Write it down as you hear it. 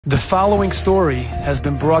The following story has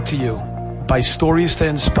been brought to you by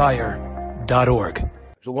StoriesToInspire.org.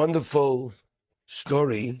 It's a wonderful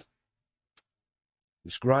story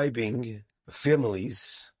describing a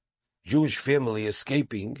Jewish family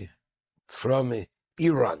escaping from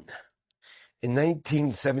Iran in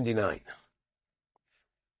 1979.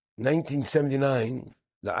 1979,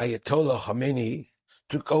 the Ayatollah Khomeini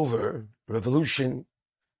took over revolution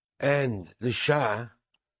and the Shah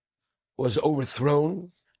was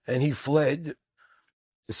overthrown and he fled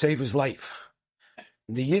to save his life.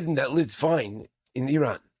 And the Yidden that lived fine in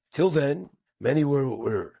Iran. Till then, many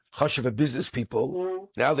were chashuva business people.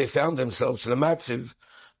 Now they found themselves in a matziv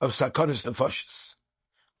of sakonis nefashis.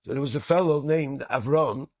 So there was a fellow named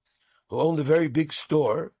Avram who owned a very big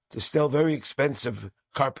store to sell very expensive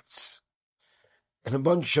carpets. And a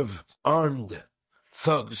bunch of armed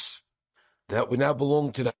thugs that would now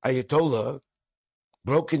belong to the Ayatollah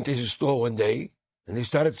broke into his store one day and they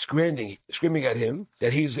started screaming at him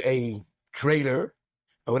that he's a traitor.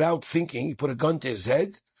 And without thinking, he put a gun to his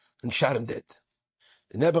head and shot him dead.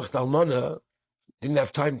 The Nebuch Dalmana didn't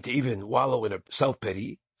have time to even wallow in her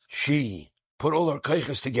self-pity. She put all her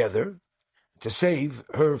kaiches together to save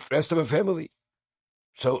her rest of her family.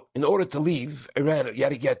 So in order to leave Iran, you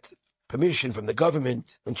had to get permission from the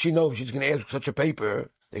government, and she knows she's going to ask for such a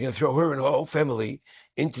paper, they're going to throw her and her whole family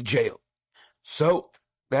into jail. So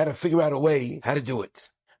they had to figure out a way how to do it.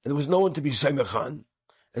 And there was no one to be Saimachan.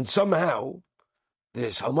 And somehow,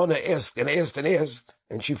 this Almana asked,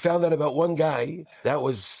 and she found out about one guy that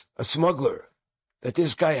was a smuggler, that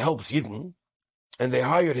this guy helps Yidden, and they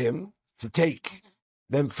hired him to take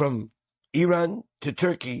them from Iran to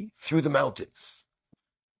Turkey through the mountains.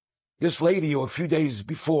 This lady, who a few days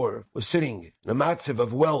before was sitting in a matziv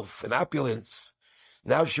of wealth and opulence,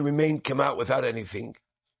 now she came out without anything.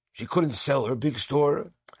 She couldn't sell her big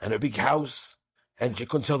store and her big house, and she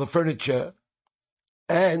couldn't sell the furniture.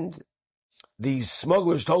 And these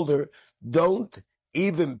smugglers told her, don't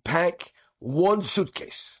even pack one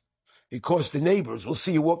suitcase, because the neighbors will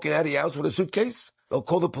see you walking out of your house with a suitcase. They'll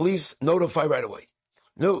call the police, notify right away.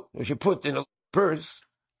 No, she put in a purse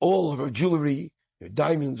all of her jewelry, her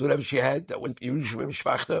diamonds, whatever she had, that went to Yerushalayim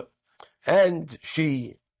Shvachta. And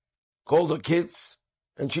she called her kids,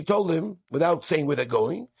 and she told them, without saying where they're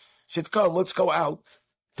going, she said, come, let's go out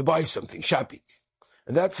to buy something, shopping.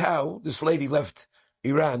 And that's how this lady left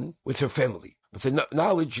Iran with her family, with the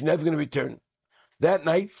knowledge she's never going to return. That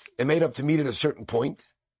night, they made up to meet at a certain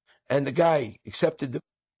point, and the guy accepted the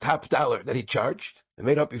top dollar that he charged. They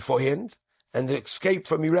made up beforehand, and the escape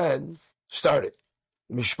from Iran started.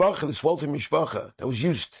 The mishpacha, this wealthy mishpacha that was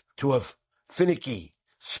used to a finicky,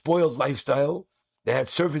 spoiled lifestyle, they had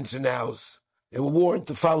servants in the house. They were warned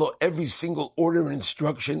to follow every single order and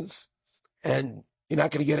instructions, and you're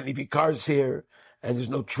not going to get any big cars here, and there's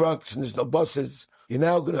no trucks, and there's no buses. You're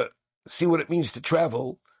now going to see what it means to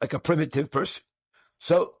travel like a primitive person.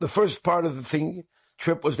 So the first part of the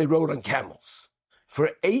trip was they rode on camels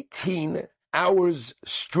for 18 hours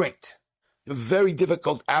straight. Very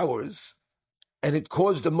difficult hours, and it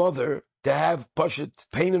caused the mother to have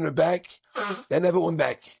pain in her back. That never went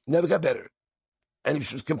back, never got better. And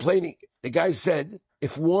she was complaining. The guy said,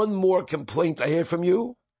 if one more complaint I hear from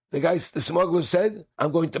you, the smuggler said,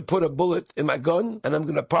 I'm going to put a bullet in my gun and I'm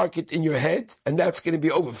going to park it in your head, and that's going to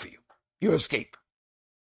be over for you. Your escape.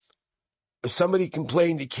 If somebody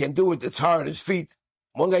complained he can't do it, it's hard, his feet.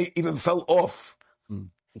 One guy even fell off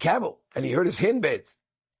a camel and he hurt his hand bad.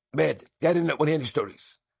 Guy didn't know one hand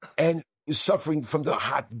stories. And he was suffering from the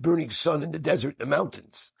hot, burning sun in the desert, the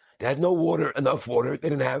mountains. They had no water, enough water, they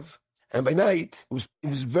didn't have. And by night, it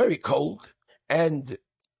was very cold, and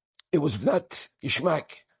it was not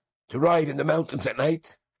geschmack to ride in the mountains at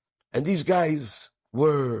night. And these guys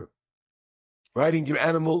were riding their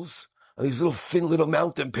animals on these thin little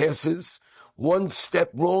mountain passes. One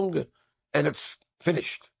step wrong, and it's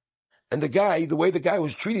finished. And the way the guy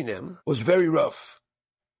was treating them was very rough.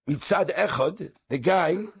 Mitzad Echad, the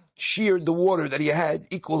guy shared the water that he had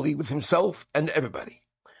equally with himself and everybody.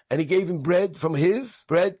 And he gave him bread from his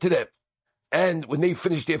bread to them. And when they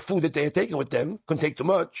finished their food that they had taken with them, couldn't take too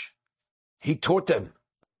much, he taught them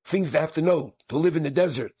things they have to know to live in the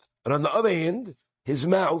desert. And on the other hand, his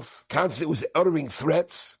mouth constantly was uttering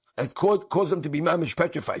threats that caused them to be mamish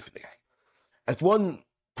petrified for the guy. At one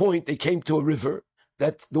point, they came to a river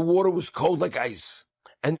that the water was cold like ice.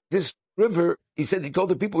 And this river, he told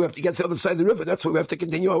the people, we have to get to the other side of the river. That's why we have to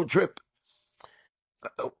continue our trip.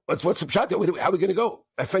 What's the shot? How are we going to go?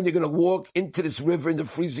 My friend, you're going to walk into this river in the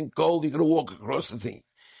freezing cold. You're going to walk across the thing.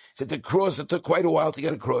 He said to took quite a while to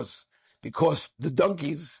get across, because the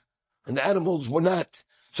donkeys and the animals were not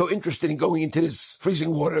so interested in going into this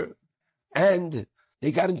freezing water, and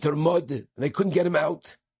they got into the mud, and they couldn't get him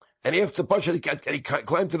out. And after Pasha, he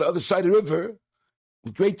climbed to the other side of the river.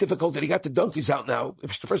 With great difficulty, he got the donkeys out now. It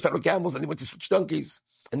was the first time with camels, and they went to switch donkeys.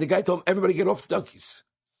 And the guy told him, everybody get off the donkeys.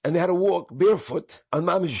 And they had to walk barefoot on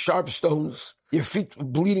mamish sharp stones. Their feet were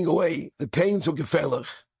bleeding away. The pains were gefährlich.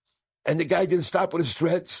 And the guy didn't stop with his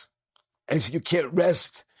threats. And he said, you can't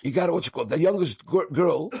rest. You got to, the youngest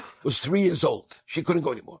girl was 3 years old. She couldn't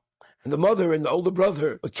go anymore. And the mother and the older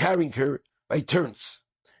brother were carrying her by turns.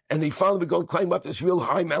 And they finally were going to climb up this real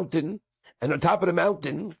high mountain. And on top of the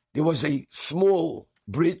mountain, there was a small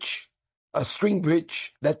bridge, a string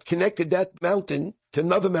bridge that connected that mountain to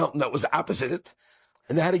another mountain that was opposite it.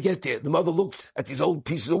 And they had to get there. The mother looked at these old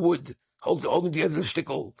pieces of wood, holding together the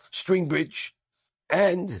stickle string bridge.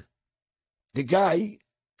 And the guy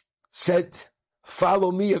said,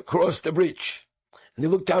 follow me across the bridge. And they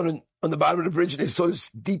looked down on the bottom of the bridge and they saw this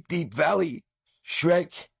deep, deep valley,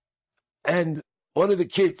 Shrek. And one of the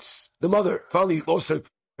kids, the mother, finally lost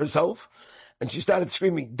herself. And she started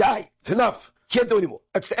screaming, die, it's enough. Can't do anymore.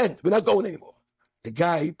 That's the end. We're not going anymore. The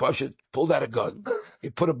guy, Pasha, pulled out a gun. He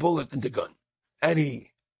put a bullet in the gun. And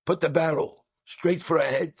he put the barrel straight for her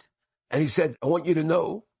head. And he said, I want you to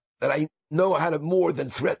know that I know how to more than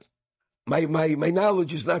threaten. My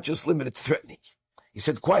knowledge is not just limited to threatening. He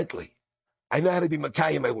said quietly, I know how to be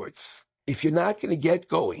Makai in my words. If you're not going to get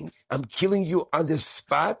going, I'm killing you on this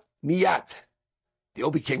spot, miyat. They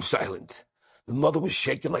all became silent. The mother was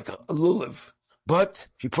shaking like a lulav. But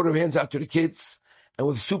she put her hands out to the kids, and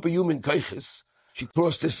with superhuman kaiches, she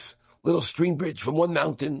crossed this little stream bridge from one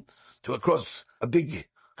mountain to across a big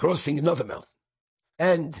crossing another mountain.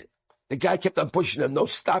 And the guy kept on pushing them. No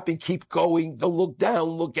stopping, keep going. Don't look down,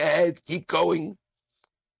 look ahead, keep going.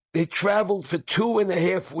 They traveled for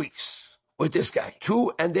 2.5 weeks with this guy.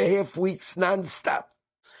 2.5 weeks nonstop.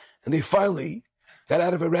 And they finally got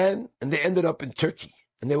out of Iran, and they ended up in Turkey,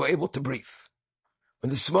 and they were able to breathe. When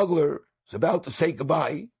the smuggler was about to say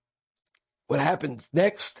goodbye, what happened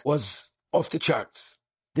next was off the charts.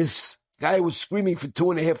 This guy was screaming for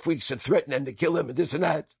 2.5 weeks to threaten them to kill him and this and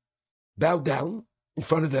that, bowed down in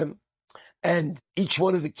front of them, and each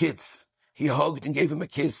one of the kids, he hugged and gave him a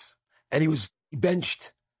kiss, and he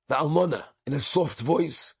benched the almona in a soft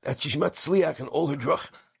voice, that Shishmat Tzliach and all her drach.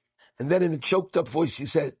 And then in a choked up voice, he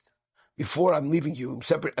said, before I'm leaving you, I'm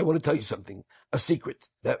separate, I want to tell you something, a secret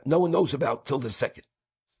that no one knows about till this second.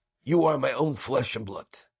 You are my own flesh and blood.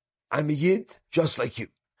 I'm a Yid just like you.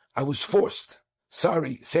 I was forced,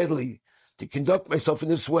 sadly, to conduct myself in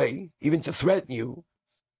this way, even to threaten you.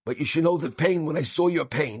 But you should know the pain when I saw your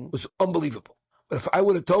pain was unbelievable. But if I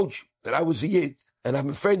would have told you that I was a Yid and I'm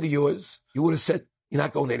a friend of yours, you would have said, you're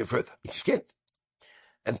not going any further. You just can't.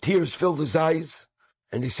 And tears filled his eyes,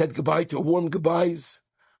 and they said goodbye to warm goodbyes,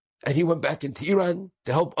 and he went back into Iran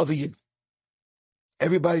to help other Yid.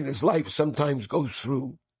 Everybody in his life sometimes goes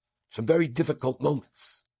through some very difficult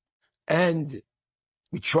moments. And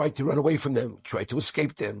we try to run away from them, try to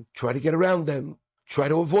escape them, try to get around them, try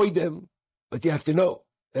to avoid them. But you have to know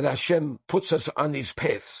that Hashem puts us on these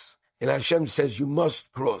paths. And Hashem says you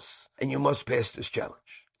must cross and you must pass this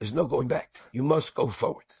challenge. There's no going back. You must go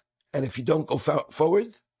forward. And if you don't go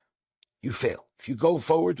forward, you fail. If you go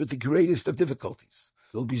forward with the greatest of difficulties,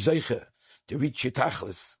 you'll be zeicha to reach your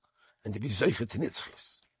tachlis and to be zeicha to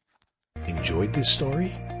nitzchis. Enjoyed this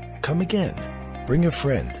story? Come again. Bring a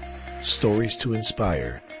friend.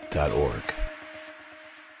 StoriesToInspire.org